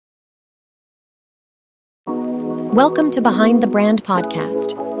Welcome to Behind the Brand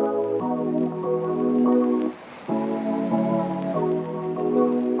podcast.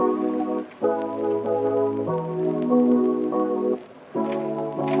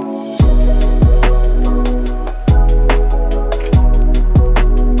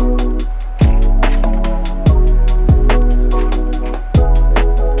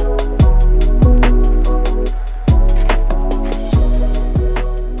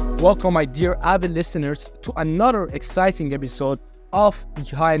 Welcome, my dear avid listeners, to another exciting episode of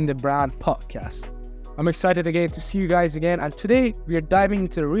Behind the Brand podcast. I'm excited again to see you guys again, and today we are diving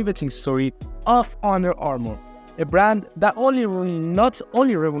into the riveting story of Under Armour, a brand that not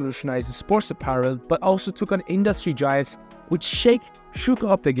only revolutionized sports apparel, but also took on industry giants, which shook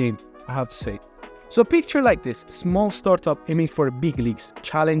up the game, I have to say. So picture like this, small startup aiming for the big leagues,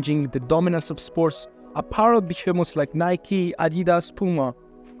 challenging the dominance of sports apparel behemoths like Nike, Adidas, Puma.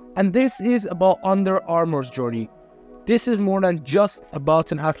 And this is about Under Armour's journey. This is more than just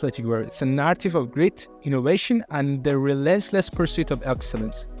about an athletic wear. It's a narrative of grit, innovation, and the relentless pursuit of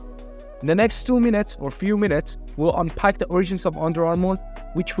excellence. In the next few minutes, we'll unpack the origins of Under Armour,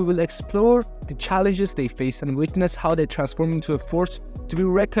 which we will explore the challenges they face and witness how they transform into a force to be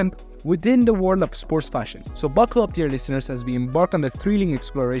reckoned within the world of sports fashion. So buckle up, dear listeners, as we embark on the thrilling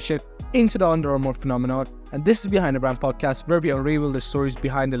exploration into the Under Armour phenomenon. And this is Behind the Brand podcast, where we unravel the stories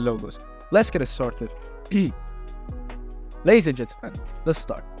behind the logos. Let's get it started. Ladies and gentlemen, let's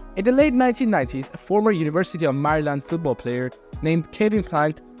start. In the late 1990s, a former University of Maryland football player named Kevin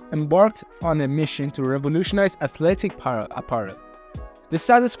Plank embarked on a mission to revolutionize athletic apparel.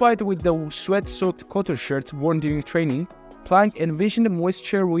 Dissatisfied with the sweat-soaked cotton shirts worn during training, Plank envisioned a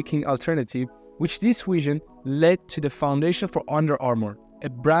moisture-wicking alternative, which this vision led to the foundation for Under Armour, a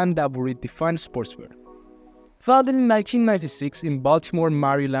brand that would redefine sportswear. Founded in 1996 in Baltimore,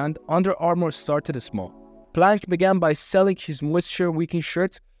 Maryland, Under Armour started small. Plank began by selling his moisture-wicking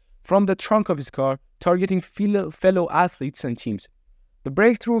shirts from the trunk of his car, targeting fellow athletes and teams. The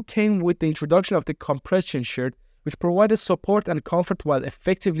breakthrough came with the introduction of the compression shirt, which provided support and comfort while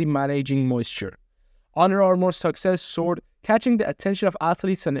effectively managing moisture. Under Armour's success soared, catching the attention of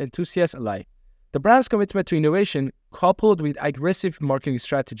athletes and enthusiasts alike. The brand's commitment to innovation, coupled with aggressive marketing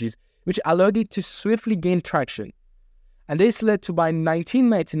strategies, which allowed it to swiftly gain traction. And this led to, by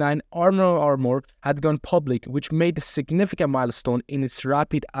 1999, Under Armour had gone public, which made a significant milestone in its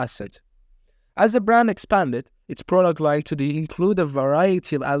rapid ascent. As the brand expanded its product line to include a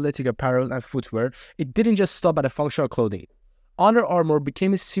variety of athletic apparel and footwear, it didn't just stop at functional clothing. Under Armour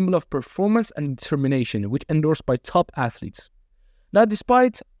became a symbol of performance and determination, which endorsed by top athletes. Now,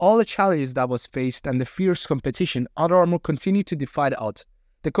 despite all the challenges that was faced and the fierce competition, Under Armour continued to defy the odds.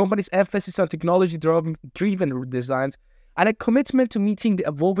 The company's emphasis on technology-driven designs and a commitment to meeting the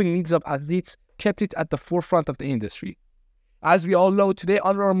evolving needs of athletes kept it at the forefront of the industry. As we all know, today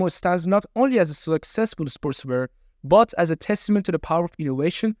Under Armour stands not only as a successful sportswear, but as a testament to the power of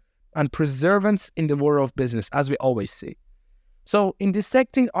innovation and perseverance in the world of business, as we always say. So, in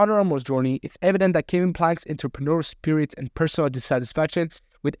dissecting Under Armour's journey, it's evident that Kevin Plank's entrepreneurial spirit and personal dissatisfaction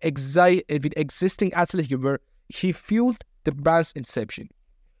with existing athletic wear, he fueled the brand's inception.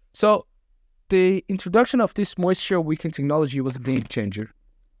 So, the introduction of this moisture-wicking technology was a game changer.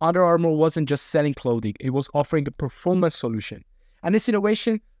 Under Armour wasn't just selling clothing, it was offering a performance solution. And this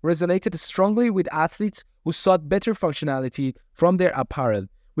innovation resonated strongly with athletes who sought better functionality from their apparel,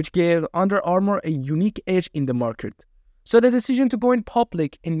 which gave Under Armour a unique edge in the market. So the decision to go in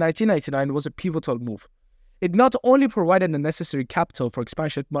public in 1999 was a pivotal move. It not only provided the necessary capital for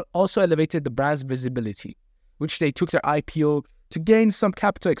expansion, but also elevated the brand's visibility, which they took their IPO to gain some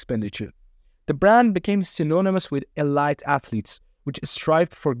capital expenditure. The brand became synonymous with elite athletes, which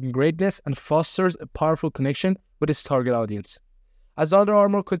strived for greatness and fosters a powerful connection with its target audience. As Under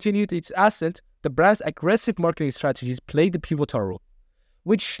Armour continued its ascent, the brand's aggressive marketing strategies played a pivotal role,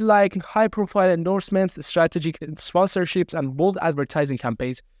 which, like high-profile endorsements, strategic sponsorships, and bold advertising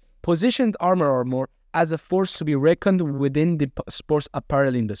campaigns, positioned Under Armour as a force to be reckoned within the sports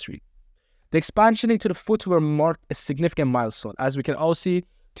apparel industry. The expansion into the footwear marked a significant milestone. As we can all see,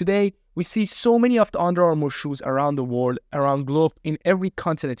 today we see so many of the Under Armour shoes around the world, around globe, in every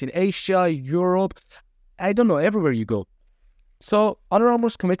continent, in Asia, Europe, everywhere you go. So, Under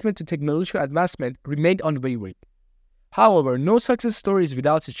Armour's commitment to technological advancement remained unwavering. However, no success story is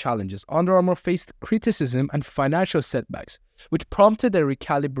without its challenges. Under Armour faced criticism and financial setbacks, which prompted a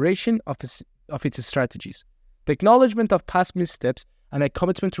recalibration of its strategies. The acknowledgement of past missteps and a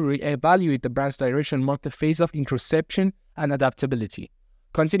commitment to re-evaluate the brand's direction marked a phase of introspection and adaptability.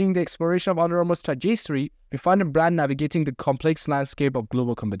 Continuing the exploration of Under Armour's trajectory, we find the brand navigating the complex landscape of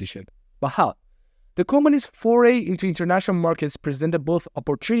global competition. But how? The company's foray into international markets presented both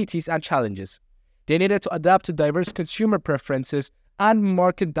opportunities and challenges. They needed to adapt to diverse consumer preferences and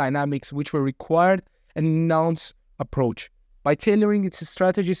market dynamics, which were required a nuanced approach. By tailoring its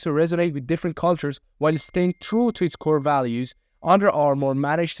strategies to resonate with different cultures while staying true to its core values, Under Armour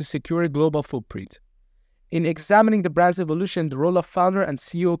managed to secure a global footprint. In examining the brand's evolution, the role of founder and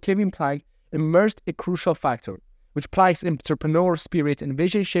CEO Kevin Plank emerged a crucial factor, which Plank's entrepreneurial spirit and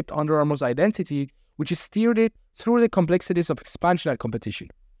vision shaped Under Armour's identity, which steered it through the complexities of expansion and competition.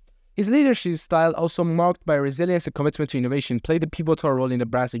 His leadership style, also marked by resilience and commitment to innovation, played a pivotal role in the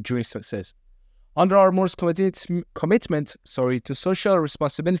brand's enduring success. Under Armour's commitment to social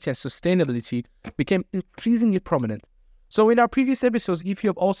responsibility and sustainability became increasingly prominent. So in our previous episodes, if you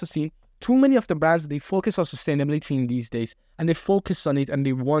have also seen, too many of the brands, they focus on sustainability in these days, and they focus on it and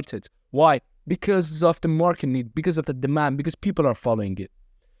they want it. Why? Because of the market need, because of the demand, because people are following it.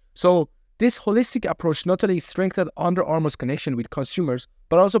 So this holistic approach not only strengthened Under Armour's connection with consumers,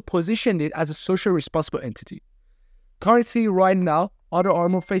 but also positioned it as a socially responsible entity. Currently, right now, Under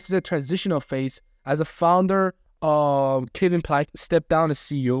Armour faces a transitional phase as a founder of Kevin Plank stepped down as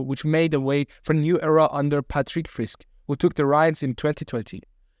CEO, which made the way for a new era under Patrick Frisk, who took the reins in 2020.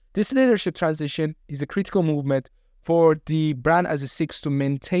 This leadership transition is a critical movement for the brand as it seeks to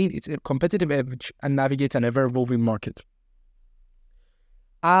maintain its competitive edge and navigate an ever-evolving market.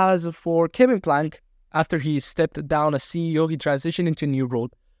 As for Kevin Plank, after he stepped down as CEO, he transitioned into a new role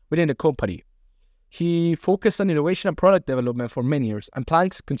within the company. He focused on innovation and product development for many years, and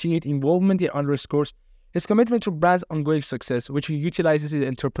Plank's continued involvement underscores his commitment to brand's ongoing success, which he utilizes his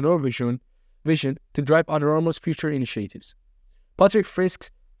entrepreneurial vision to drive Under Armour's future initiatives. Patrick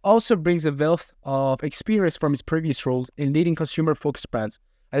Frisk also brings a wealth of experience from his previous roles in leading consumer-focused brands,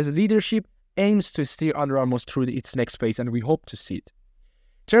 as leadership aims to steer Under Armour through its next phase, and we hope to see it.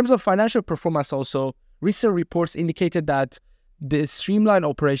 In terms of financial performance also, recent reports indicated that the streamlined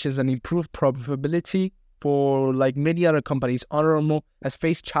operations and improved profitability for like many other companies, Under Armour has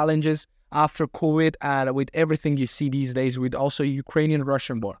faced challenges after COVID and with everything you see these days with also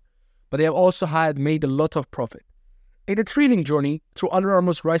Ukrainian-Russian war. But they have also made a lot of profit. In a thrilling journey through Under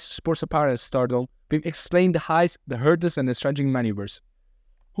Armour's rise to sports apparel and stardom, we've explained the highs, the hurdles, and the strategic maneuvers.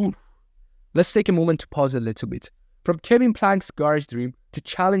 Let's take a moment to pause a little bit. From Kevin Plank's garage dream to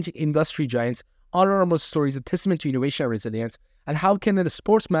challenging industry giants, Under Armour's story is a testament to innovation and resilience, and how can a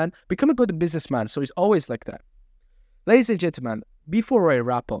sportsman become a good businessman? So it's always like that. Ladies and gentlemen, before I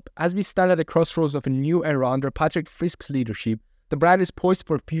wrap up, as we stand at the crossroads of a new era under Patrick Frisk's leadership, the brand is poised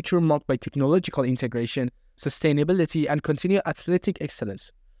for a future marked by technological integration, sustainability, and continued athletic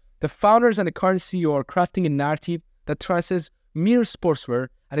excellence. The founders and the current CEO are crafting a narrative that transcends mere sportswear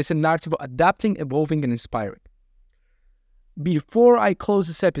and is a narrative of adapting, evolving, and inspiring. Before I close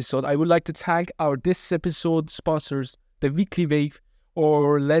this episode, I would like to thank this episode sponsors, the Weekly Wave,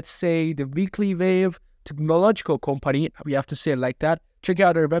 or let's say the Weekly Wave technological company. We have to say it like that. Check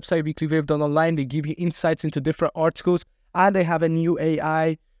out their website, weeklywave.online. They give you insights into different articles, and they have a new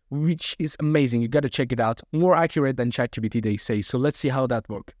AI, which is amazing. You got to check it out. More accurate than ChatGPT, they say. So let's see how that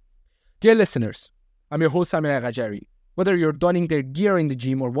works. Dear listeners, I'm your host, Samir Rajari. Whether you're donning their gear in the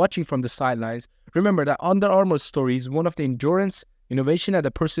gym or watching from the sidelines, remember that Under Armour's story is one of the endurance, innovation, and the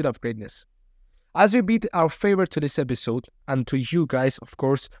pursuit of greatness. As we bid our favor to this episode, and to you guys, of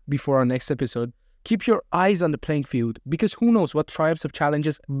course, before our next episode, keep your eyes on the playing field, because who knows what triumphs of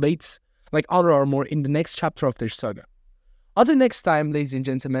challenges awaits like Under Armour in the next chapter of their saga. Until next time, ladies and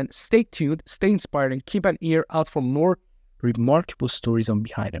gentlemen, stay tuned, stay inspired, and keep an ear out for more remarkable stories on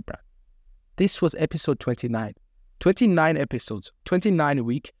Behind a Brand. This was episode 29. 29 episodes, 29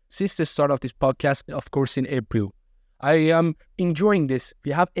 weeks since the start of this podcast, of course, in April. I am enjoying this.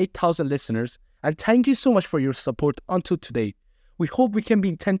 We have 8,000 listeners, and thank you so much for your support until today. We hope we can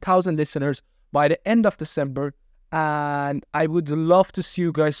be 10,000 listeners by the end of December, and I would love to see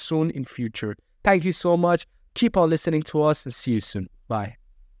you guys soon in future. Thank you so much. Keep on listening to us, and see you soon. Bye.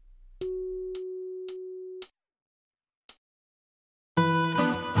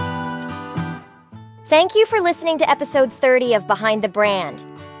 Thank you for listening to episode 30 of Behind the Brand.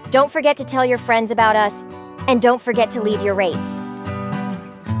 Don't forget to tell your friends about us, and don't forget to leave your rates.